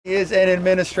Is an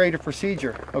administrative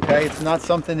procedure, okay? It's not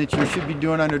something that you should be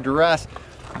doing under duress.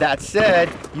 That said,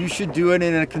 you should do it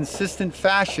in a consistent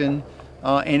fashion,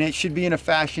 and it should be in a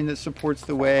fashion that supports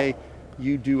the way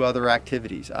you do other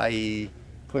activities, i.e.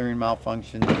 clearing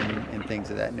malfunctions and things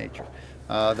of that nature.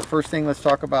 The first thing let's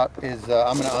talk about is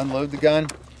I'm going to unload the gun.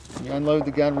 When you unload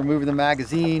the gun, removing the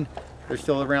magazine, they're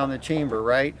still around the chamber,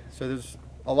 right? So there's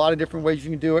a lot of different ways you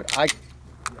can do it. I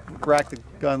rack the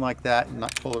gun like that and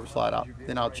not pull the slide out.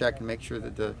 Then I'll check and make sure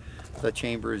that the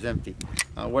chamber is empty.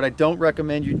 What I don't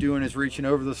recommend you doing is reaching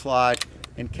over the slide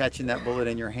and catching that bullet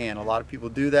in your hand. A lot of people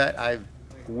do that. I've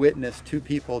witnessed 2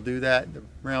 people do that. The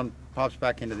round pops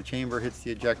back into the chamber, hits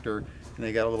the ejector, and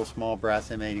they got a little small brass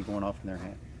M80 going off in their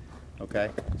hand. Okay,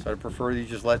 so I prefer you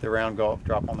just let the round go up,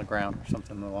 drop on the ground or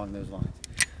something along those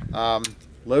lines.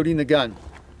 Loading the gun.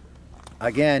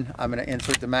 Again, I'm going to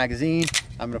insert the magazine.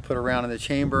 I'm going to put a round in the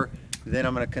chamber. Then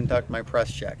I'm going to conduct my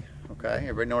press check. Okay,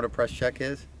 everybody know what a press check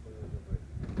is?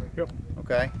 Yep.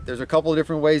 Okay, there's a couple of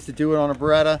different ways to do it on a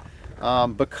Beretta.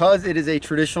 Because it is a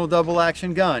traditional double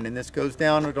action gun, and this goes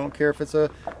down, I don't care if it's a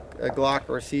Glock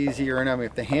or a CZ or an M.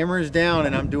 If the hammer is down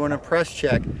and I'm doing a press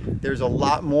check, there's a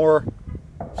lot more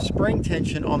spring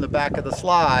tension on the back of the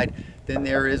slide than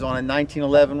there is on a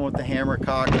 1911 with the hammer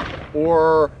cock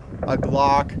or a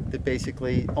Glock that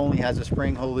basically only has a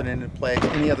spring holding it in place,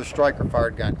 any other striker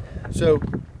fired gun. So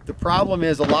the problem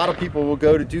is a lot of people will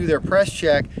go to do their press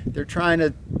check, they're trying to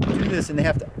do this and they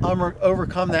have to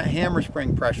overcome that hammer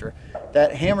spring pressure.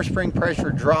 That hammer spring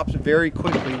pressure drops very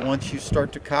quickly once you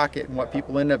start to cock it, and what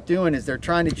people end up doing is they're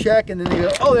trying to check and then they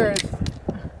go, oh, there it is,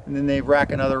 and then they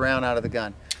rack another round out of the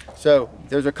gun. So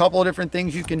there's a couple of different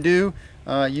things you can do.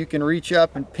 You can reach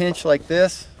up and pinch like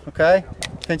this, okay?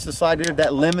 Pinch the slide here,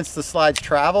 that limits the slide's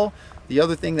travel. The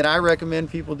other thing that I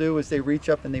recommend people do is they reach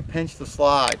up and they pinch the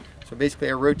slide. So basically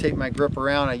I rotate my grip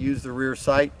around, I use the rear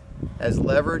sight as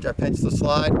leverage, I pinch the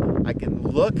slide, I can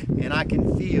look and I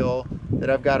can feel that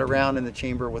I've got a round in the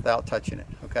chamber without touching it,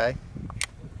 okay?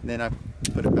 And then I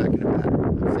put it back in the battery.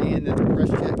 I'm saying that the press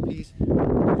check piece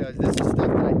because this is stuff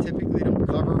that I typically don't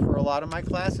cover for a lot of my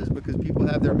classes because people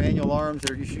have their manual arms,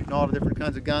 they're just shooting all the different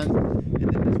kinds of guns,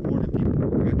 and then this morning people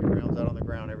were ramming rounds out on the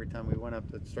ground every time we went up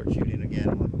to start shooting again.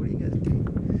 I'm like, what do you guys do?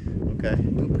 Okay,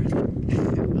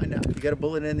 find out. If you got a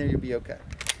bullet in there, you'll be okay.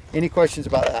 Any questions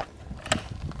about that?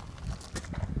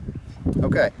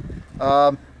 Okay,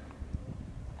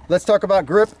 let's talk about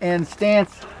grip and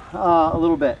stance a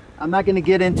little bit. I'm not going to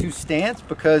get into stance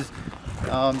because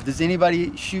does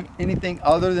anybody shoot anything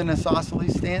other than a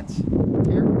isosceles stance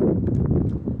here?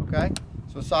 Okay,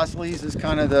 so isosceles is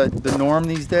kind of the norm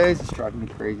these days. It's driving me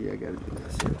crazy. I got to do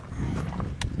this here.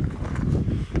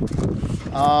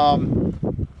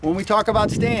 When we talk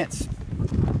about stance,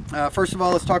 first of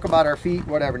all, let's talk about our feet,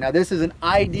 whatever. Now this is an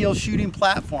ideal shooting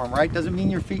platform, right? Doesn't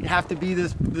mean your feet have to be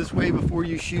this way before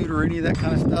you shoot or any of that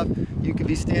kind of stuff. You could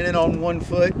be standing on one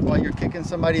foot while you're kicking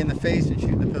somebody in the face and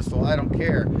shooting the pistol. I don't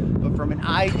care. But from an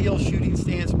ideal shooting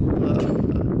stance, if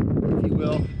you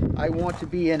will, I want to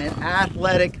be in an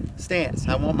athletic stance.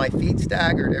 I want my feet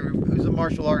staggered. Who's a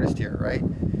martial artist here, right?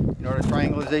 You know what a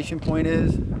triangulation point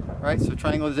is? Right, so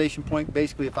triangulation point,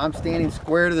 basically if I'm standing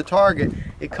square to the target,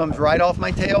 it comes right off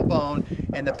my tailbone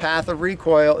and the path of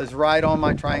recoil is right on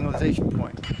my triangulation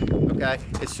point. Okay,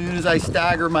 as soon as I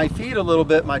stagger my feet a little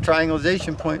bit, my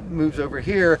triangulation point moves over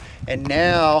here, and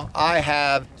now I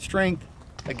have strength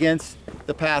against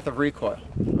the path of recoil.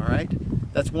 All right,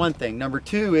 that's one thing. Number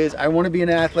 2 is I want to be in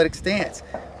an athletic stance.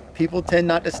 People tend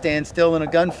not to stand still in a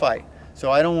gunfight. So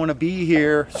I don't want to be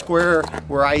here square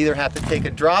where I either have to take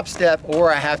a drop step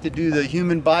or I have to do the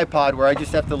human bipod where I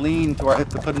just have to lean to where I have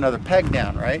to put another peg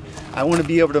down, right? I want to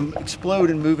be able to explode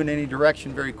and move in any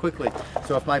direction very quickly.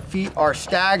 So if my feet are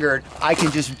staggered, I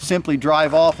can just simply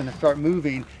drive off and start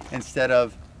moving instead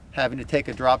of having to take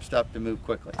a drop step to move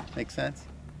quickly. Make sense?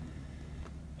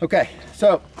 Okay,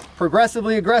 so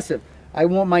progressively aggressive. I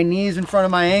want my knees in front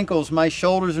of my ankles, my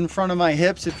shoulders in front of my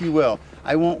hips, if you will.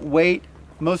 I want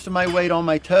most of my weight on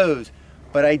my toes,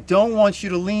 but I don't want you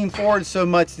to lean forward so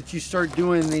much that you start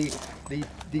doing the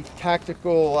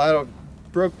tactical,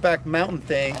 Brokeback Mountain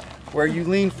thing, where you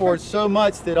lean forward so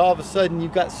much that all of a sudden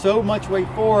you've got so much weight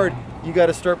forward, you got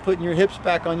to start putting your hips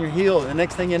back on your heels. The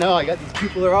next thing you know, I got these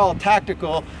people that are all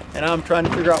tactical, and I'm trying to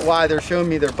figure out why they're showing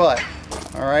me their butt.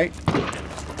 All right,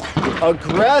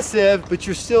 aggressive, but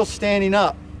you're still standing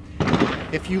up.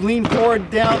 If you lean forward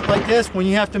down like this, when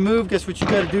you have to move, guess what you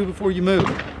got to do before you move?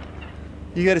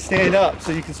 You got to stand up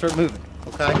so you can start moving,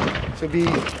 okay? So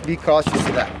be cautious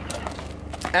of that.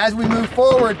 As we move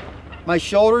forward, my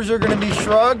shoulders are going to be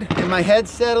shrugged and my head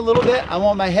set a little bit. I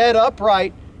want my head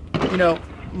upright, you know,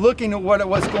 looking at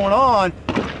what's going on.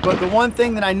 But the one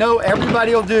thing that I know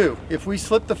everybody will do, if we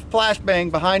slip the flashbang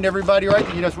behind everybody, right,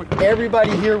 you know, it's what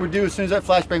everybody here would do as soon as that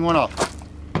flashbang went off.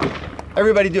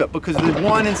 Everybody do it, because the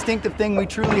one instinctive thing we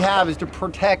truly have is to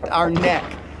protect our neck.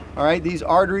 All right, these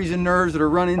arteries and nerves that are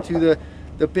run into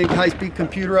the big high-speed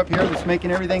computer up here that's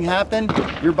making everything happen,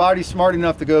 your body's smart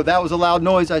enough to go, that was a loud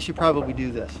noise, I should probably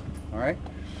do this. All right,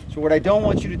 so what I don't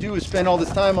want you to do is spend all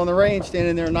this time on the range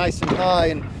standing there nice and high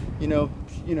and you know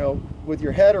with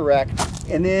your head erect,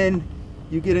 and then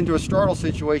you get into a startle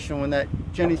situation when that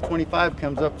Jenny's 25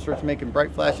 comes up and starts making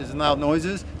bright flashes and loud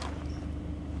noises.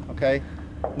 Okay,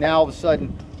 now all of a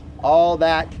sudden all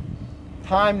that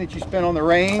time that you spent on the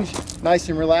range nice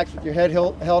and relaxed with your head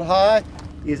held high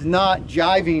is not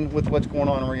jiving with what's going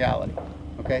on in reality.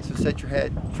 Okay, so set your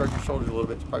head, shrug your shoulders a little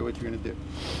bit, it's probably what you're going to do.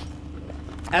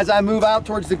 As I move out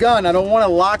towards the gun, I don't want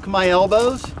to lock my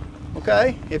elbows.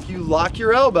 Okay, if you lock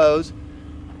your elbows,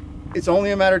 it's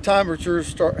only a matter of time before you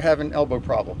start having elbow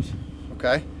problems.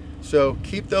 Okay, so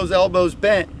keep those elbows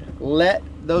bent, let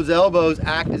those elbows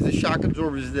act as the shock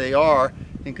absorbers they are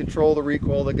and control the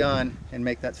recoil of the gun and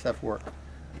make that stuff work.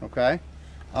 Okay,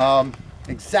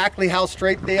 exactly how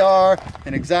straight they are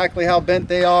and exactly how bent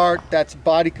they are, that's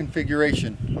body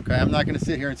configuration. Okay, I'm not going to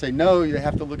sit here and say no, you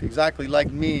have to look exactly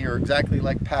like me or exactly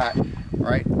like Pat.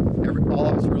 Right, all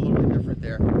of us are a little bit different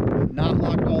there, but not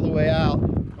locked all the way out.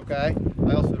 Okay,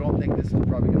 I also don't think this is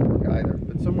probably going to work either,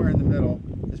 but somewhere in the middle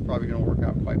is probably going to work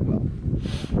out quite well.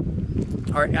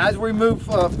 All right, as we move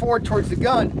forward towards the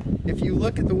gun, if you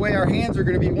look at the way our hands are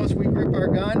going to be once we grip our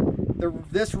gun,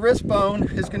 this wrist bone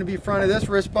is going to be in front of this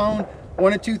wrist bone.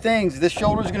 One of two things, this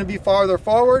shoulder is going to be farther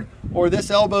forward, or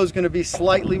this elbow is going to be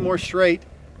slightly more straight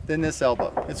than this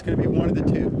elbow. It's going to be one of the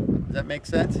two. Does that make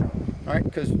sense? All right,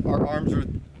 because our arms are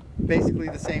basically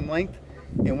the same length,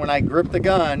 and when I grip the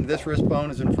gun, this wrist bone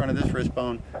is in front of this wrist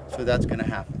bone, so that's going to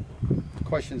happen.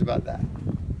 Questions about that?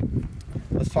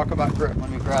 Let's talk about grip. Let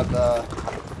me grab the,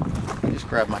 I just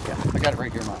grabbed my gun. I got it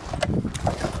right here, Mom.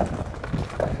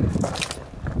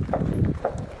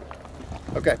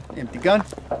 Okay, empty gun.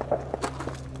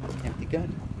 Empty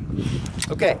gun.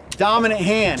 Okay, dominant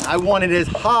hand. I want it as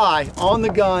high on the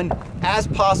gun as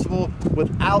possible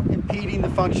without impeding the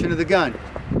function of the gun.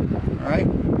 All right,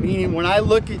 meaning when I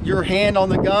look at your hand on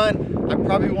the gun, I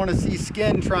probably want to see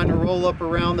skin trying to roll up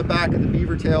around the back of the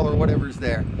beaver tail or whatever's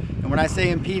there. And when I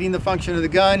say impeding the function of the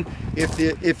gun,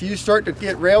 if you start to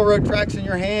get railroad tracks in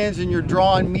your hands and you're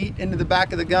drawing meat into the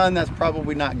back of the gun, that's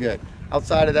probably not good.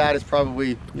 Outside of that, it's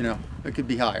probably, you know, it could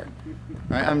be higher.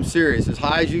 All right, I'm serious. As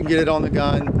high as you can get it on the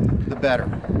gun, the better.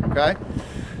 Okay.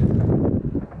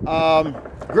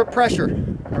 Grip pressure.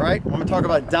 All right, I'm going to talk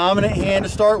about dominant hand to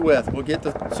start with. We'll get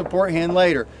the support hand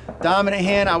later. Dominant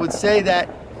hand, I would say that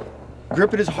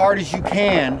grip it as hard as you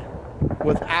can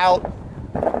without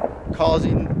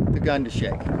causing the gun to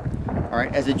shake. All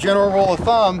right, as a general rule of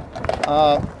thumb,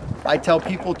 I tell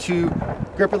people to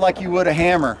grip it like you would a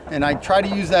hammer, and I try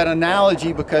to use that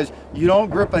analogy because you don't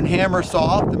grip a hammer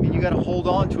soft. I mean, you got to hold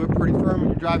on to it pretty firm when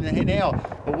you're driving the nail.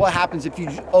 But what happens if you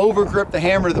over grip the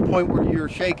hammer to the point where you're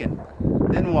shaking?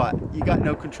 Then what? You got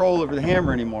no control over the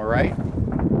hammer anymore, right?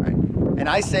 Right. And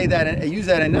I say that, I use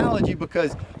that analogy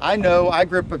because I know I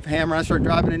grip a hammer, I start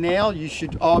driving a nail, you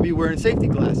should all be wearing safety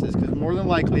glasses because more than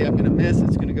likely I'm going to miss,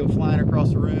 it's going to go flying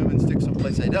across the room and stick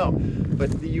someplace I don't.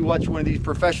 But you watch one of these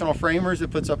professional framers that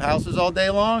puts up houses all day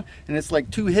long, and it's like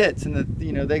 2 hits, and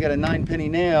they got a 9-penny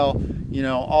nail,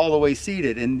 all the way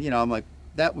seated, and I'm like,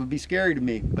 that would be scary to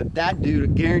me. But that dude,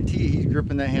 I guarantee he's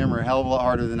gripping that hammer a hell of a lot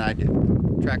harder than I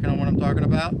do. Tracking on what I'm talking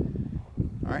about?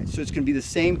 All right, so it's going to be the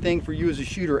same thing for you as a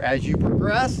shooter. As you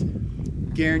progress,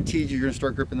 guaranteed you're going to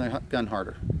start gripping the gun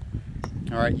harder.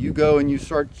 All right, you go and you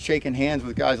start shaking hands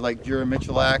with guys like Jura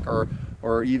Michalak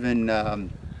or even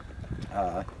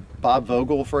Bob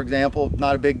Vogel, for example.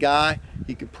 Not a big guy.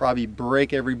 He could probably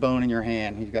break every bone in your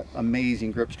hand. He's got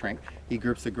amazing grip strength. He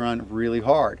grips the gun really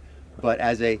hard. But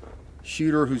as a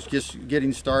shooter who's just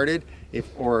getting started,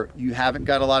 or you haven't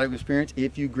got a lot of experience,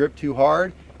 if you grip too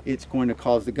hard, it's going to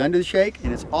cause the gun to shake,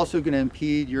 and it's also going to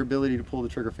impede your ability to pull the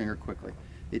trigger finger quickly.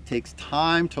 It takes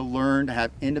time to learn to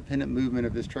have independent movement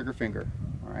of this trigger finger.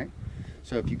 All right,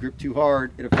 so if you grip too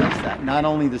hard, it affects that. Not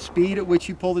only the speed at which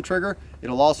you pull the trigger,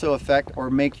 it'll also affect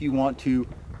or make you want to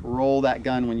roll that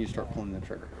gun when you start pulling the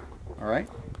trigger. All right,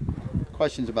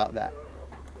 questions about that?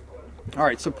 All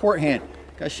right, support hand.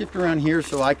 I shift around here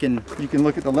so you can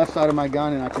look at the left side of my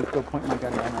gun and I can still point my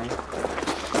gun down right here.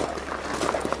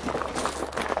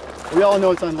 We all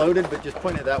know it's unloaded, but just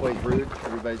pointing it that way is rude.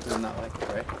 Everybody's doing that way,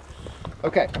 right?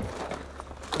 Okay.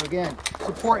 So again,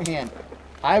 support hand.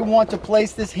 I want to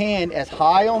place this hand as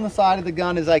high on the side of the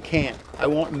gun as I can. I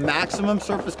want maximum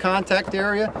surface contact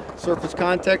area. Surface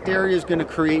contact area is going to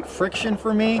create friction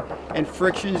for me, and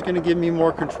friction is going to give me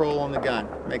more control on the gun.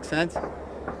 Make sense?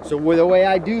 So the way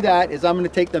I do that is I'm going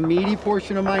to take the meaty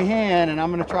portion of my hand and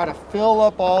I'm going to try to fill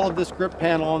up all of this grip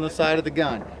panel on the side of the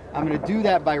gun. I'm going to do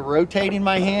that by rotating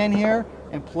my hand here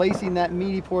and placing that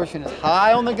meaty portion as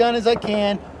high on the gun as I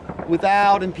can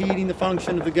without impeding the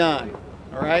function of the gun.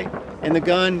 All right? And the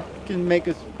gun can make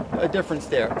a difference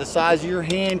there. The size of your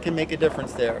hand can make a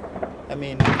difference there. I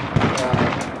mean,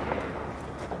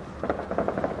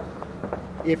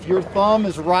 if your thumb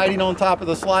is riding on top of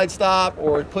the slide stop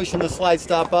or pushing the slide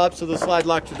stop up so the slide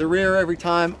lock to the rear every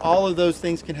time, all of those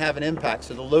things can have an impact.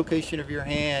 So the location of your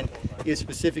hand is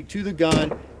specific to the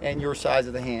gun and your size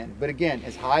of the hand. But again,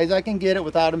 as high as I can get it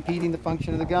without impeding the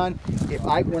function of the gun.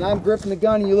 When I'm gripping the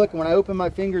gun, and you look, when I open my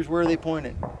fingers, where are they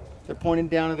pointed? They're pointing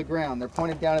down to the ground. They're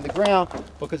pointing down to the ground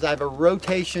because I have a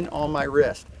rotation on my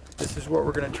wrist. This is what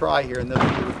we're going to try here. And those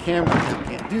people with cameras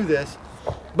can't do this.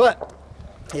 But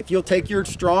if you'll take your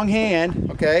strong hand,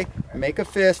 okay, make a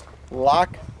fist,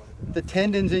 lock the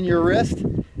tendons in your wrist,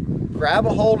 grab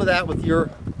a hold of that with your,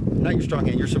 not your strong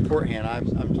hand, your support hand.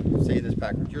 I'm saying this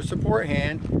backwards. Your support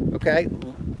hand, okay,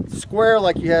 square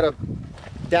like you had a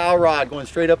dowel rod going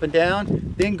straight up and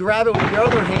down. Then grab it with your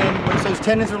other hand once those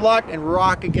tendons are locked and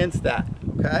rock against that,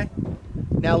 okay?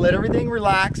 Now let everything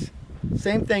relax.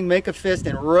 Same thing, make a fist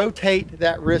and rotate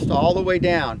that wrist all the way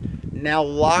down. Now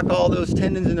lock all those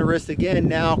tendons in the wrist again.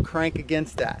 Now crank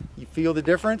against that. You feel the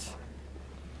difference?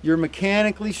 You're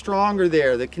mechanically stronger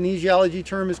there. The kinesiology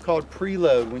term is called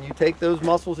preload. When you take those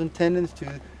muscles and tendons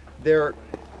to their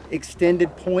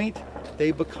extended point,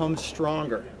 they become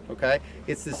stronger, okay?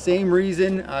 It's the same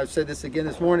reason, I've said this again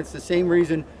this morning, it's the same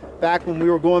reason back when we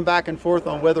were going back and forth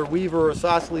on whether Weaver or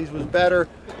Isosceles was better,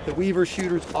 the Weaver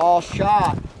shooters all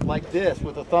shot like this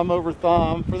with a thumb over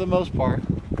thumb for the most part.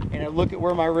 And look at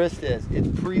where my wrist is. It's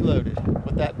preloaded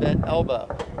with that bent elbow.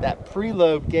 That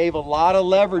preload gave a lot of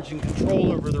leverage and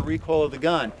control over the recoil of the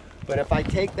gun. But if I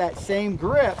take that same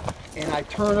grip and I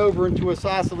turn over into a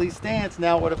Isosceles stance,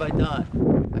 now what have I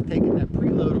done? I've taken that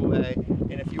preload away.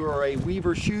 And if you are a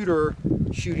Weaver shooter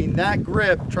shooting that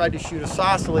grip, tried to shoot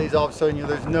Isosceles, all of a sudden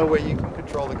there's no way you can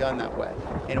control the gun that way.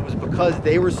 And it was because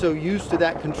they were so used to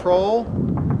that control,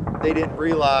 they didn't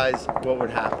realize what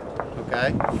would happen.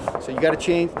 Okay, so you got to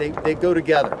change, they go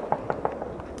together.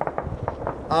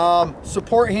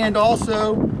 Support hand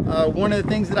also, one of the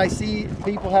things that I see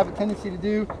people have a tendency to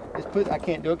do is I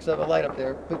can't do it because I have a light up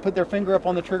there, but put their finger up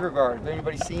on the trigger guard. Has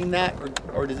anybody seen that,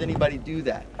 or does anybody do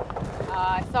that?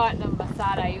 I saw it in a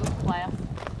Masada youth class.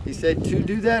 He said to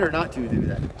do that or not to do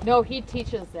that? No, he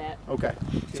teaches that. Okay,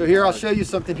 so here I'll show you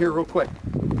something here real quick.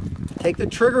 Take the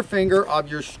trigger finger of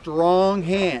your strong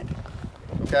hand,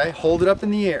 okay, hold it up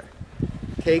in the air.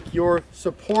 Take your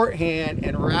support hand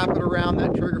and wrap it around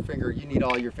that trigger finger. You need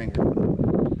all your fingers. I'm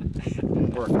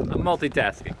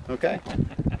multitasking. Okay?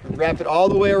 Wrap it all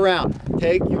the way around.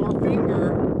 Take your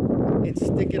finger and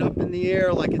stick it up in the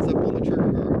air like it's up on the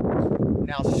trigger guard.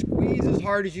 Now squeeze as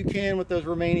hard as you can with those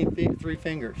remaining three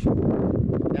fingers.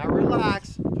 Now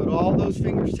relax. Put all those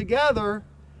fingers together.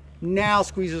 Now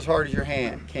squeeze as hard as your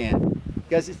hand can.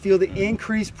 You guys feel the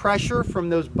increased pressure from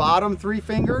those bottom three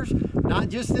fingers? Not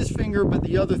just this finger, but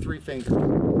the other three fingers.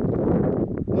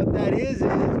 What that is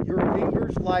your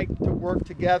fingers like to work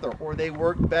together, or they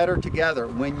work better together.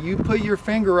 When you put your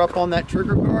finger up on that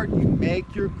trigger guard, you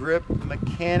make your grip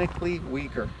mechanically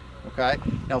weaker, okay?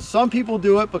 Now, some people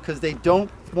do it because they don't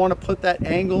want to put that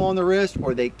angle on the wrist,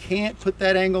 or they can't put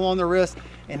that angle on the wrist,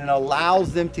 and it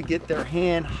allows them to get their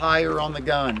hand higher on the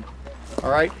gun,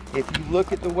 all right? If you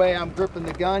look at the way I'm gripping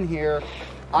the gun here,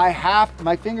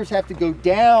 my fingers have to go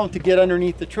down to get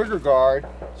underneath the trigger guard.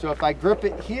 So if I grip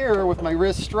it here with my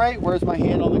wrist straight, where's my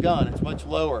hand on the gun? It's much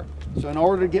lower. So in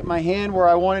order to get my hand where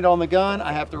I want it on the gun,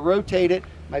 I have to rotate it.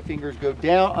 My fingers go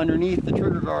down underneath the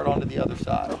trigger guard onto the other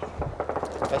side.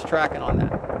 That's tracking on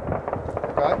that.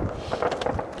 Okay?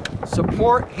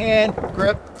 Support hand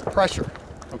grip pressure.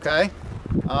 Okay?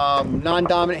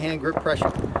 Non-dominant hand grip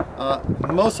pressure.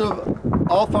 Most of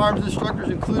all firearms instructors,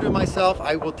 including myself,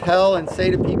 I will tell and say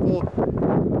to people,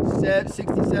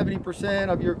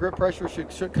 60-70% of your grip pressure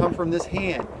should come from this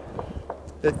hand.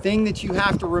 The thing that you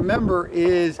have to remember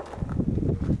is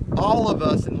all of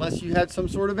us, unless you had some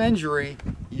sort of injury,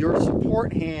 your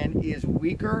support hand is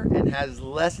weaker and has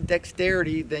less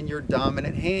dexterity than your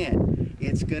dominant hand.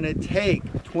 It's going to take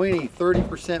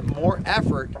 20-30% more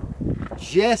effort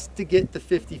just to get to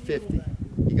 50-50.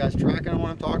 You guys tracking on what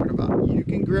I'm talking about? You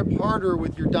can grip harder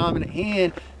with your dominant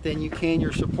hand than you can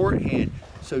your support hand.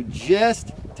 So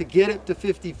just to get it to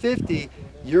 50-50,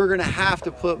 you're gonna have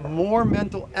to put more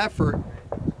mental effort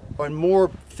and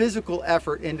more physical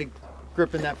effort into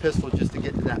gripping that pistol just to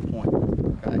get to that point.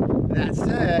 Okay? That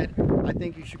said, I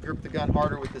think you should grip the gun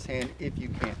harder with this hand if you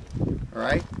can. All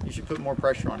right? You should put more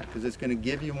pressure on it because it's going to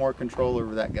give you more control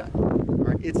over that gun. All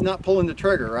right? It's not pulling the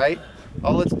trigger, right?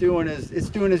 All it's doing is it's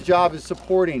doing its job as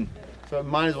supporting. So it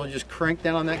might as well just crank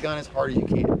down on that gun as hard as you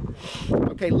can.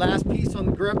 Okay, last piece on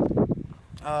the grip.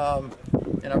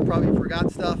 And I probably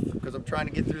forgot stuff because I'm trying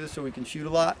to get through this so we can shoot a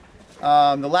lot.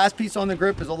 The last piece on the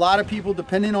grip is a lot of people,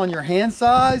 depending on your hand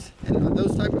size and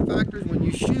those type of factors, when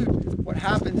you shoot, what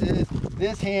happens is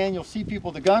this hand, you'll see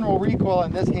people, the gun will recoil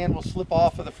and this hand will slip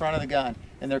off of the front of the gun.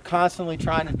 And they're constantly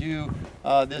trying to do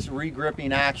this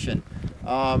re-gripping action.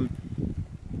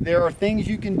 There are things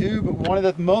you can do, but one of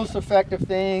the most effective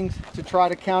things to try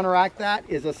to counteract that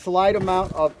is a slight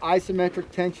amount of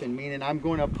isometric tension, meaning I'm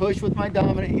going to push with my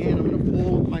dominant hand, I'm going to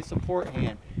pull with my support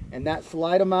hand. And that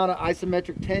slight amount of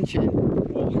isometric tension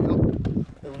will help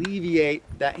alleviate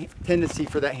that tendency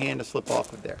for that hand to slip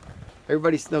off of there.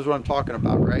 Everybody knows what I'm talking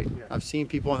about, right? Yeah. I've seen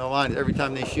people on the line, every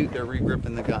time they shoot, they're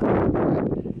re-gripping the gun.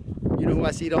 Right? You know who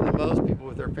I see it on the most? People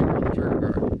with their finger on the trigger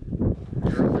guard.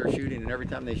 They're shooting, and every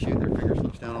time they shoot, their finger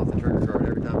slips down off the trigger guard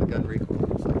every time the gun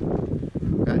recoils.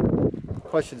 Okay?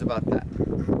 Questions about that?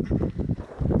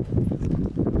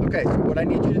 Okay, so what I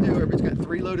need you to do, everybody's got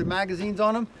 3 loaded magazines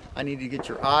on them. I need you to get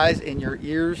your eyes and your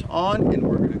ears on, and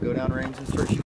we're going to go down range and start shooting.